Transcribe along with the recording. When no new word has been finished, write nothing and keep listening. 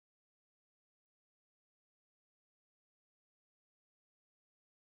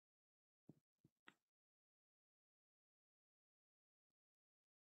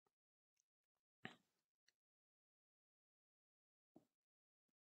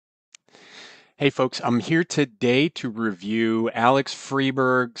Hey folks, I'm here today to review Alex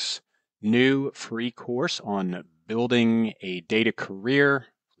Freeberg's new free course on building a data career.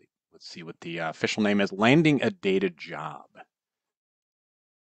 Let's see what the official name is, Landing a Data Job.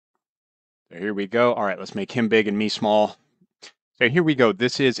 So here we go. All right, let's make him big and me small. So here we go.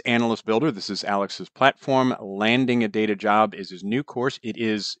 This is Analyst Builder. This is Alex's platform. Landing a Data Job is his new course. It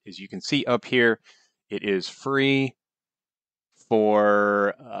is, as you can see up here, it is free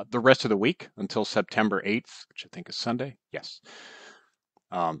for the rest of the week until September 8th, which I think is Sunday. Yes.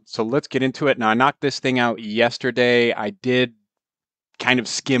 So let's get into it. Now, I knocked this thing out yesterday. I did kind of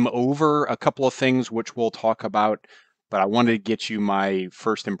skim over a couple of things, which we'll talk about, but I wanted to get you my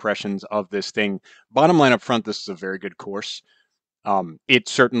first impressions of this thing. Bottom line up front, this is a very good course. It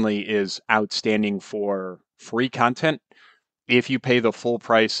certainly is outstanding for free content. If you pay the full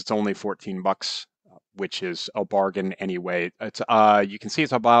price, it's only 14 bucks, which is a bargain anyway. It's you can see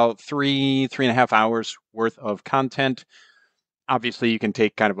it's about 3.5 hours worth of content. Obviously, you can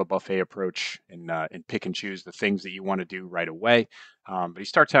take kind of a buffet approach and pick and choose the things that you want to do right away. But he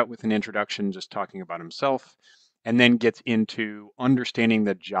starts out with an introduction, just talking about himself, and then gets into understanding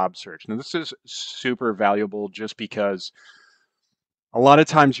the job search. Now, this is super valuable just because a lot of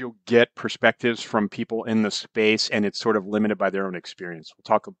times you'll get perspectives from people in the space, and it's sort of limited by their own experience. We'll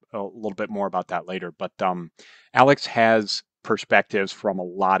talk a little bit more about that later. But Alex has perspectives from a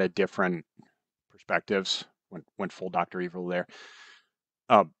lot of different perspectives. Went full Dr. Evil there.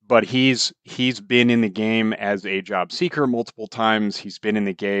 But he's been in the game as a job seeker multiple times. He's been in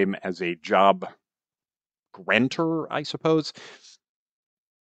the game as a job grantor, I suppose,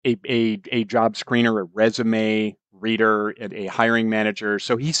 a job screener, a resume reader, a hiring manager.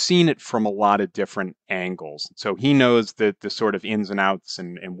 So he's seen it from a lot of different angles. So he knows the sort of ins and outs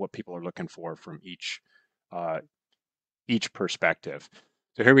and what people are looking for from uh, each perspective.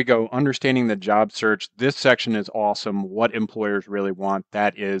 So here we go, understanding the job search. This section is awesome. What employers really want.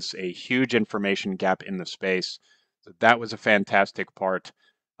 That is a huge information gap in the space. So that was a fantastic part.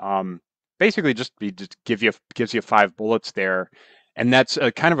 Um, Basically, just gives you 5 bullets there, and that's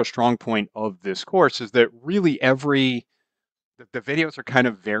a kind of a strong point of this course is that really the videos are kind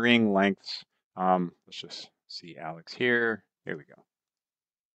of varying lengths. Let's just see Alex here. Here we go.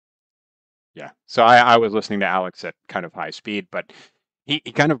 Yeah. So I was listening to Alex at kind of high speed, but he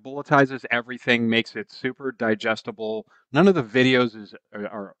kind of bulletizes everything, makes it super digestible. None of the videos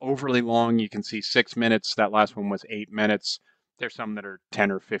are overly long. You can see 6 minutes. That last one was 8 minutes. There's some that are 10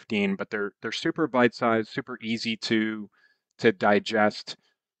 or 15, but they're super bite-sized, super easy to digest.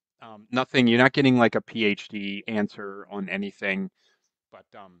 Nothing, you're not getting like a PhD answer on anything. But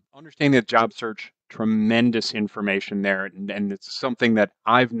understanding the job search, tremendous information there, and it's something that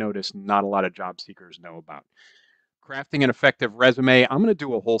I've noticed not a lot of job seekers know about. Crafting an effective resume, I'm going to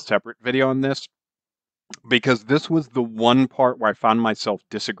do a whole separate video on this because this was the one part where I found myself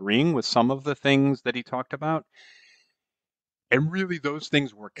disagreeing with some of the things that he talked about. And really, those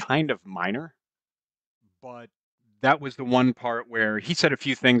things were kind of minor, but that was the one part where he said a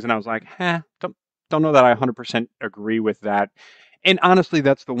few things, and I was like, don't know that I 100% agree with that. And honestly,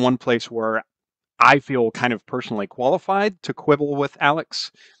 that's the one place where I feel kind of personally qualified to quibble with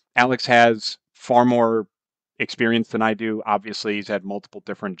Alex. Alex has far more experience than I do. Obviously, he's had multiple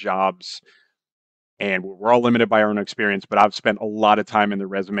different jobs, and we're all limited by our own experience, but I've spent a lot of time in the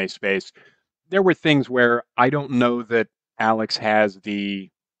resume space. There were things where I don't know that Alex has the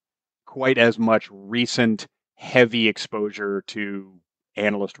quite as much recent heavy exposure to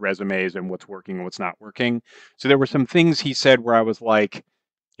analyst resumes and what's working and what's not working. So there were some things he said where I was like,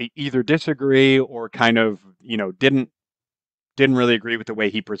 either disagree or kind of didn't really agree with the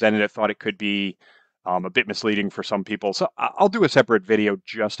way he presented it. Thought it could be a bit misleading for some people. So I'll do a separate video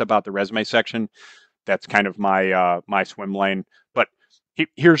just about the resume section. That's kind of my swim lane. But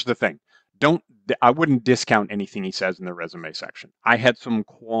here's the thing: don't I wouldn't discount anything he says in the resume section. I had some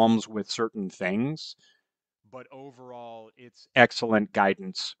qualms with certain things, but overall, it's excellent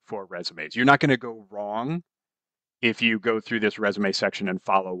guidance for resumes. You're not going to go wrong if you go through this resume section and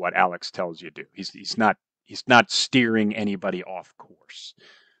follow what Alex tells you to do. He's not steering anybody off course.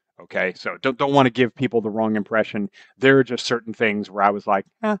 Okay, so don't want to give people the wrong impression. There are just certain things where I was like,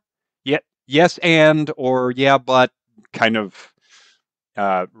 yeah, yes, and or yeah, but kind of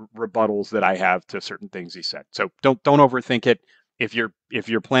rebuttals that I have to certain things he said. So don't overthink it. If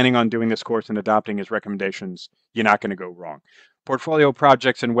you're planning on doing this course and adopting his recommendations, you're not going to go wrong. Portfolio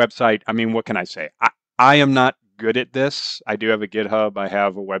projects and website. I mean, what can I say? I am not good at this. I do have a GitHub. I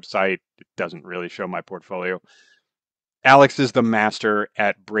have a website. It doesn't really show my portfolio. Alex is the master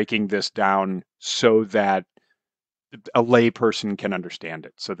at breaking this down so that a lay person can understand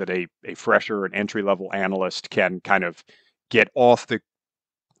it, so that a fresher, an entry level analyst can kind of get off the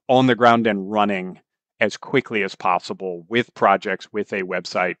on the ground and running as quickly as possible with projects, with a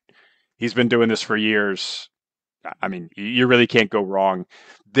website. He's been doing this for years. I mean, you really can't go wrong.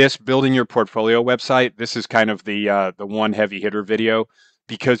 This building your portfolio website, this is kind of the one heavy hitter video,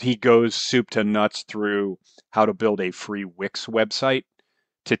 because he goes soup to nuts through how to build a free Wix website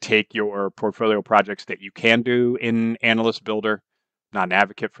to take your portfolio projects that you can do in Analyst Builder. Not an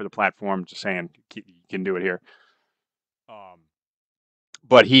advocate for the platform, just saying you can do it here. Um,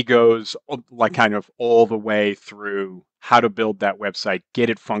 but he goes like kind of all the way through how to build that website, get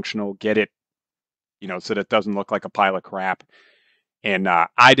it functional, get it, so that it doesn't look like a pile of crap. And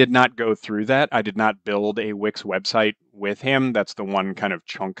I did not go through that. I did not build a Wix website with him. That's the one kind of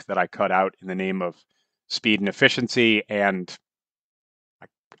chunk that I cut out in the name of speed and efficiency. And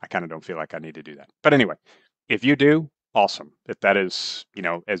I kind of don't feel like I need to do that. But anyway, if you do, awesome. If that is,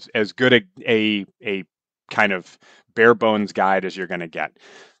 as good a kind of bare bones guide as you're going to get.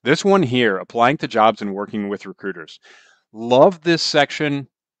 This one here, applying to jobs and working with recruiters. Love this section.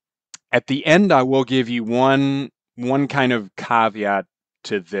 At the end, I will give you one kind of caveat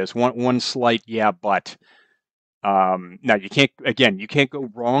to this, one slight yeah, but now you can't go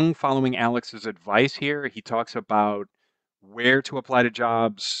wrong following Alex's advice here. He talks about where to apply to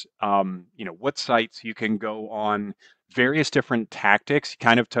jobs, what sites you can go on, various different tactics. He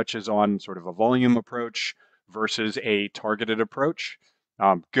kind of touches on sort of a volume approach versus a targeted approach.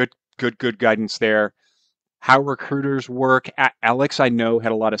 Good guidance there. How recruiters work. Alex, I know,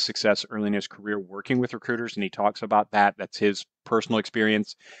 had a lot of success early in his career working with recruiters, and he talks about that. That's his personal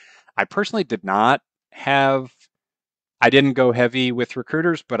experience. I personally did not have I didn't go heavy with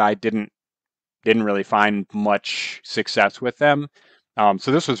recruiters, but I didn't really find much success with them.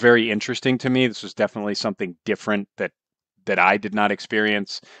 So this was very interesting to me. This was definitely something different that I did not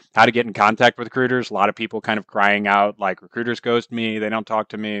experience. How to get in contact with recruiters. A lot of people kind of crying out like recruiters ghost me. They don't talk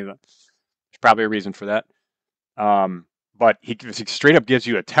to me. There's probably a reason for that. But he straight up gives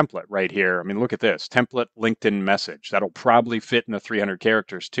you a template right here. I mean, look at this template LinkedIn message. That'll probably fit in the 300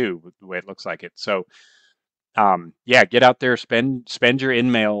 characters too, the way it looks like it. So yeah, get out there, spend your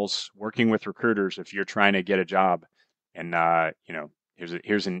in-mails working with recruiters if you're trying to get a job. And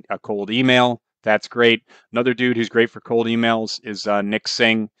here's a cold email. That's great. Another dude who's great for cold emails is Nick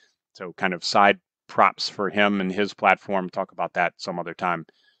Singh. So kind of side props for him and his platform. Talk about that some other time.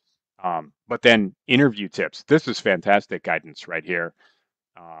 But then interview tips. This is fantastic guidance right here.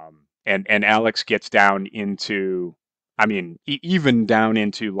 And Alex gets down into, I mean, even down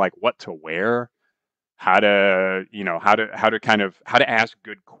into like what to wear, how to how to ask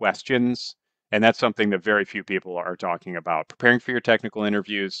good questions. And that's something that very few people are talking about. Preparing for your technical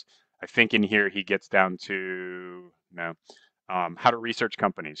interviews. I think in here he gets down to no how to research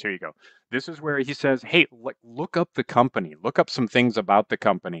companies. Here you go. This is where he says, hey, look up the company, look up some things about the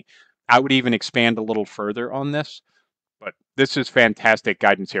company. I would even expand a little further on this, but this is fantastic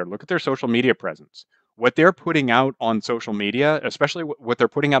guidance here. Look at their social media presence. What they're putting out on social media, especially what they're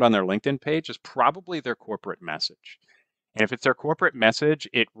putting out on their LinkedIn page, is probably their corporate message. And if it's their corporate message,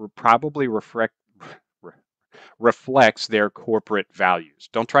 it probably reflects their corporate values.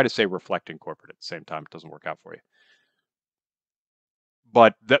 Don't try to say reflecting corporate at the same time. It doesn't work out for you.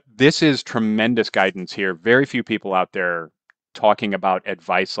 But this is tremendous guidance here. Very few people out there talking about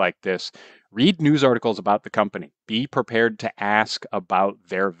advice like this. Read news articles about the company. Be prepared to ask about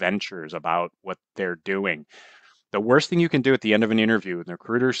their ventures, about what they're doing. The worst thing you can do at the end of an interview, when the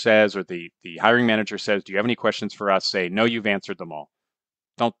recruiter says or the hiring manager says, "Do you have any questions for us?" Say, "No, you've answered them all."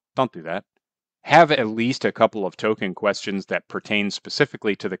 Don't do that. Have at least a couple of token questions that pertain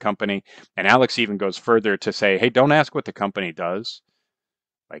specifically to the company. And Alex even goes further to say, "Hey, don't ask what the company does.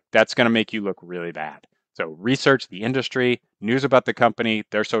 Like that's going to make you look really bad." So research the industry, news about the company,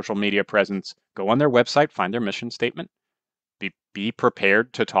 their social media presence, go on their website, find their mission statement, be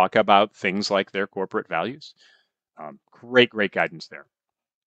prepared to talk about things like their corporate values. Great guidance there.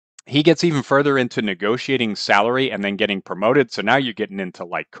 He gets even further into negotiating salary and then getting promoted. So now you're getting into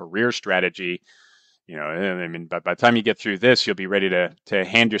like career strategy. I mean, by the time you get through this, you'll be ready to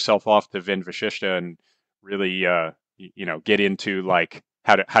hand yourself off to Vin Vashishta and really, get into like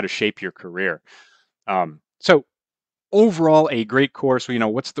how to shape your career. So overall, a great course.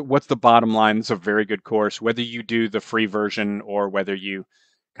 What's the bottom line? It's a very good course, whether you do the free version or whether you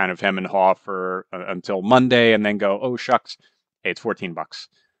kind of hem and haw for until Monday and then go, oh shucks, hey, it's $14.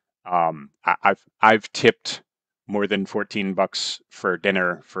 I've tipped more than $14 for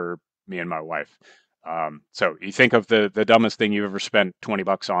dinner for me and my wife. So you think of the dumbest thing you've ever spent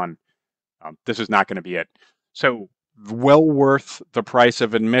 $20 on. This is not going to be it. So well worth the price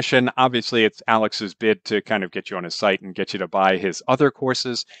of admission. Obviously, it's Alex's bid to kind of get you on his site and get you to buy his other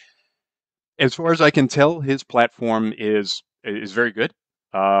courses. As far as I can tell, his platform is very good.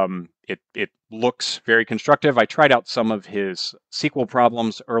 It looks very constructive. I tried out some of his SQL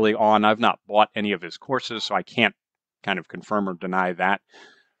problems early on. I've not bought any of his courses, so I can't kind of confirm or deny that.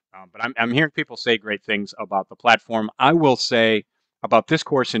 But I'm hearing people say great things about the platform. I will say about this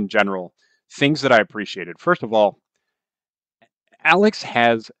course in general, things that I appreciated. First of all, Alex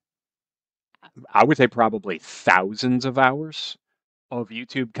has, I would say, probably thousands of hours of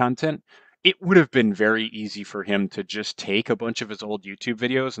YouTube content. It would have been very easy for him to just take a bunch of his old YouTube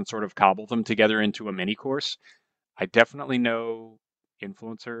videos and sort of cobble them together into a mini course. I definitely know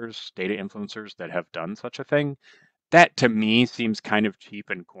influencers, data influencers that have done such a thing. That to me seems kind of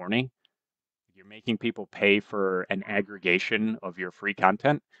cheap and corny. You're making people pay for an aggregation of your free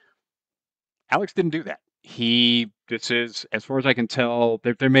content. Alex didn't do that. This is, as far as I can tell,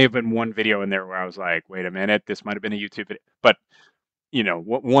 there may have been one video in there where I was like, wait a minute, this might have been a YouTube video. But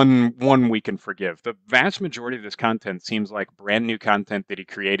one we can forgive. The vast majority of this content seems like brand new content that he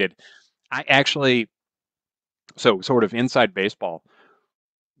created. I actually, so sort of inside baseball,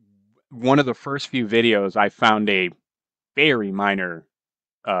 one of the first few videos I found a very minor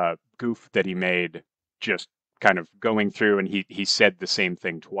goof that he made, just kind of going through, and he said the same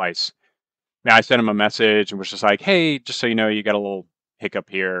thing twice. Now I sent him a message and was just like, hey, just so you know, you got a little hiccup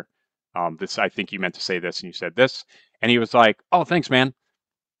here. This, I think you meant to say this and you said this. And he was like, oh, thanks, man.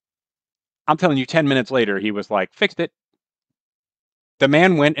 I'm telling you, 10 minutes later, he was like, fixed it. The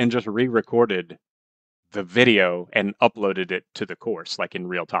man went and just re-recorded the video and uploaded it to the course, like in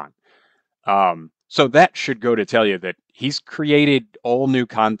real time. So that should go to tell you that he's created all new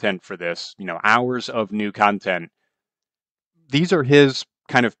content for this, hours of new content. These are his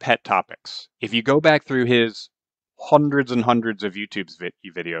kind of pet topics. If you go back through his hundreds and hundreds of YouTube's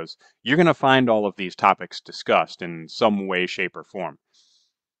videos, you're going to find all of these topics discussed in some way, shape, or form.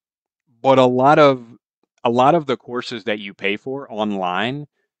 But a lot of the courses that you pay for online,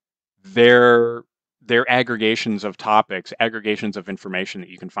 they're they're aggregations of topics, aggregations of information that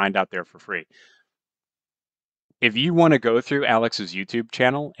you can find out there for free. If you want to go through Alex's YouTube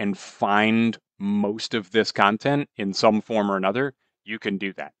channel and find most of this content in some form or another, you can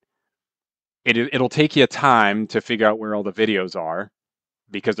do that. It'll take you time to figure out where all the videos are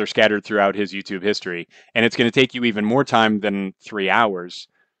because they're scattered throughout his YouTube history, and it's going to take you even more time than 3 hours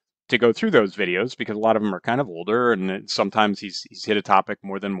to go through those videos because a lot of them are kind of older, and sometimes he's hit a topic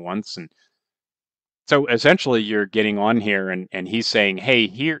more than once. And so essentially you're getting on here and he's saying, hey,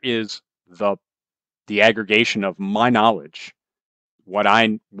 here is the aggregation of my knowledge, what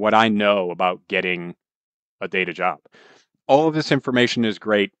I know about getting a data job. All of this information is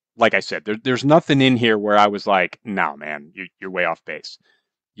great. Like I said, there's nothing in here where I was like, no, man, you're way off base.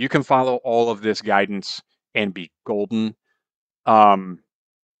 You can follow all of this guidance and be golden. Um,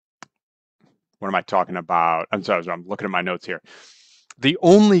 what am I talking about? I'm sorry, I'm looking at my notes here. The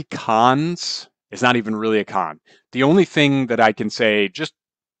only cons is not even really a con. The only thing that I can say, just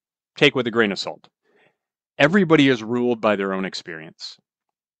take with a grain of salt. Everybody is ruled by their own experience.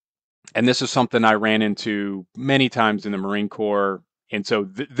 And this is something I ran into many times in the Marine Corps. And so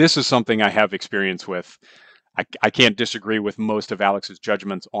this is something I have experience with. I can't disagree with most of Alex's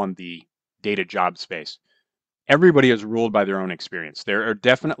judgments on the data job space. Everybody is ruled by their own experience. There are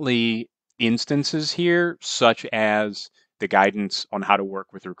definitely instances here, such as the guidance on how to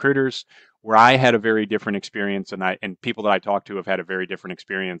work with recruiters, where I had a very different experience, and people that I talk to have had a very different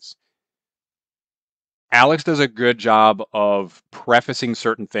experience. Alex does a good job of prefacing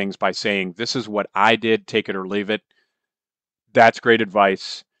certain things by saying, this is what I did, take it or leave it. That's great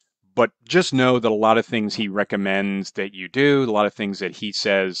advice. But just know that a lot of things he recommends that you do, a lot of things that he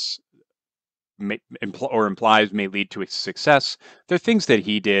says or implies may lead to a success, they're things that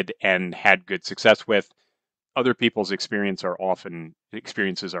he did and had good success with. Other people's experiences are often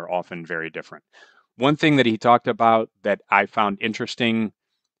very different. One thing that he talked about that I found interesting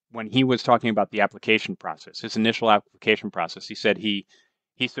when he was talking about the application process, his initial application process, he said he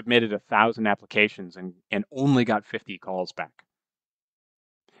submitted 1,000 applications and only got 50 calls back.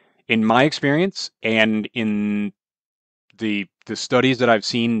 In my experience, and in the studies that I've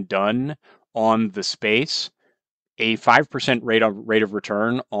seen done on the space, a 5% rate of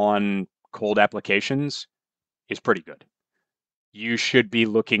return on cold applications is pretty good. You should be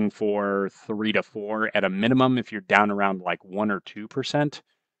looking for 3 to 4 at a minimum. If you're down around like 1 or 2%,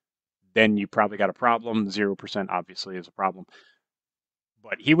 then you probably got a problem. 0% obviously is a problem.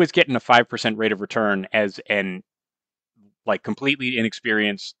 But he was getting a 5% rate of return as an like completely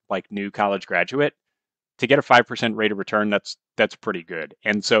inexperienced like new college graduate to get a 5% rate of return, that's pretty good.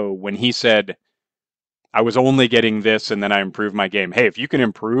 And so when he said, I was only getting this and then I improved my game. Hey, if you can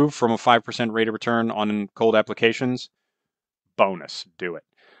improve from a 5% rate of return on cold applications, bonus, do it.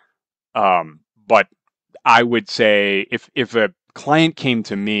 But I would say if a client came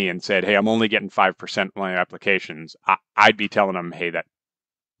to me and said, "Hey, I'm only getting 5% of my applications," I'd be telling them, "Hey, that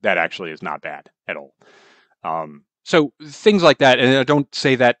actually is not bad at all." So things like that, and I don't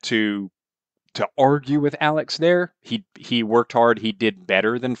say that to argue with Alex there. He worked hard. He did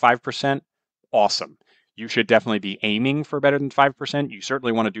better than 5%. Awesome. You should definitely be aiming for better than 5%. You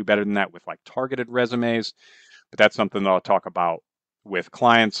certainly want to do better than that with like targeted resumes, but that's something that I'll talk about with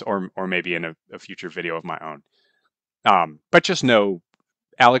clients or maybe in a future video of my own. But just know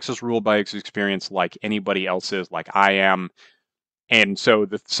Alex is ruled by his experience like anybody else is, like I am. And so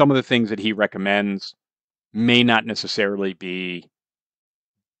some of the things that he recommends may not necessarily be,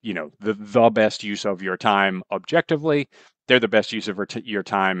 the best use of your time objectively. They're the best use of your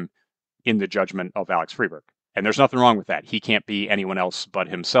time in the judgment of Alex Freeberg. And there's nothing wrong with that. He can't be anyone else but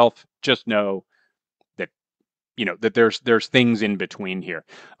himself. Just know that, that there's things in between here.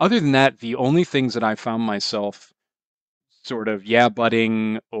 Other than that, the only things that I found myself sort of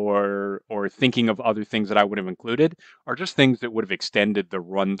butting or thinking of other things that I would have included are just things that would have extended the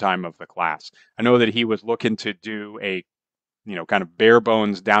runtime of the class. I know that he was looking to do a kind of bare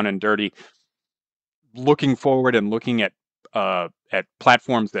bones down and dirty, looking forward and looking at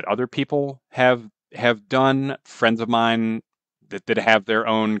platforms that other people have done, friends of mine that have their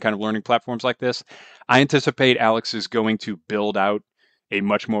own kind of learning platforms like this. I anticipate Alex is going to build out a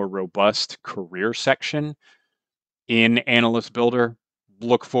much more robust career section in Analyst Builder.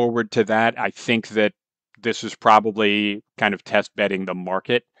 Look forward to that. I think that this is probably kind of test betting the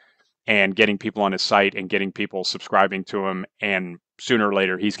market and getting people on his site and getting people subscribing to him. And sooner or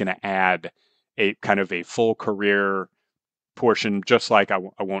later, he's going to add a kind of a full career portion, just like I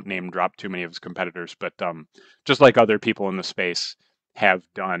won't name drop too many of his competitors, but just like other people in the space have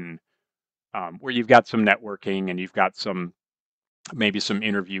done, where you've got some networking and you've got maybe some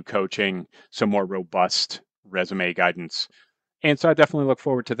interview coaching, some more robust resume guidance. And so I definitely look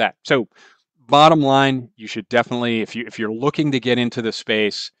forward to that. So bottom line, you should definitely, if you're looking to get into the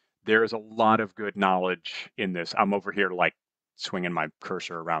space, there is a lot of good knowledge in this. I'm over here like swinging my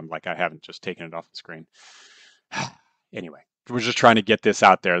cursor around like I haven't just taken it off the screen. Anyway, we're just trying to get this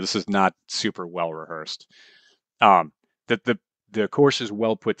out there. This is not super well rehearsed. Um, the course is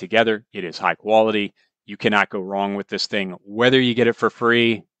well put together. It is high quality. You cannot go wrong with this thing. Whether you get it for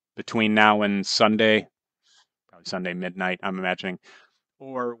free between now and Sunday, probably Sunday midnight, I'm imagining,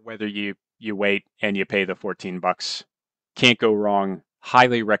 or whether you wait and you pay the $14, can't go wrong.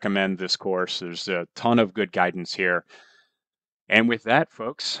 Highly recommend this course. There's a ton of good guidance here. And with that,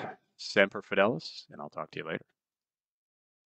 folks, Semper Fidelis, and I'll talk to you later.